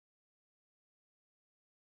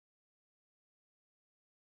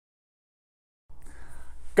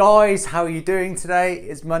Guys, how are you doing today?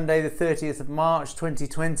 It's Monday the 30th of March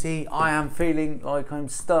 2020. I am feeling like I'm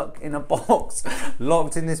stuck in a box,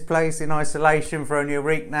 locked in this place in isolation for only a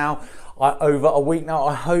week now. Over a week now.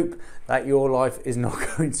 I hope that your life is not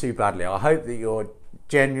going too badly. I hope that you're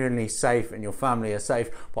genuinely safe and your family are safe,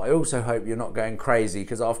 but I also hope you're not going crazy,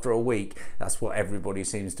 because after a week that's what everybody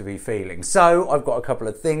seems to be feeling. So I've got a couple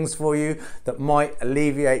of things for you that might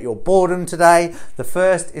alleviate your boredom today. The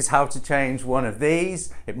first is how to change one of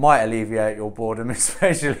these. It might alleviate your boredom,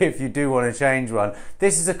 especially if you do want to change one.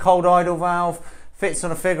 This is a cold idle valve, fits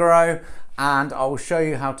on a Figaro, and I will show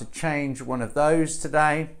you how to change one of those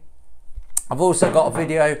today. I've also got a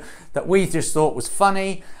video that we just thought was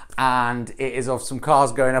funny, and it is of some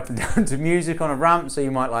cars going up and down to music on a ramp, so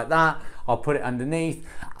you might like that. I'll put it underneath.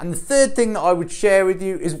 And the third thing that I would share with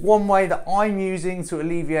you is one way that I'm using to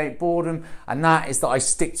alleviate boredom, and that is that I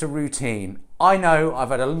stick to routine. I know I've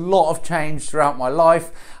had a lot of change throughout my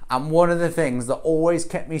life, and one of the things that always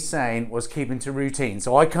kept me sane was keeping to routine.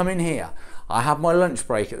 So I come in here, I have my lunch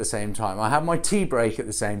break at the same time, I have my tea break at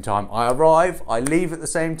the same time, I arrive, I leave at the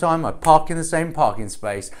same time, I park in the same parking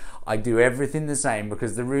space, I do everything the same,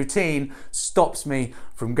 because the routine stops me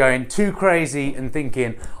from going too crazy and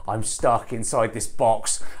thinking, I'm stuck inside this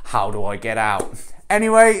box, how do I get out?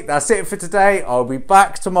 Anyway, that's it for today. I'll be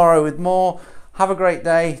back tomorrow with more. Have a great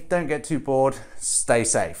day, don't get too bored, stay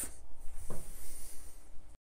safe.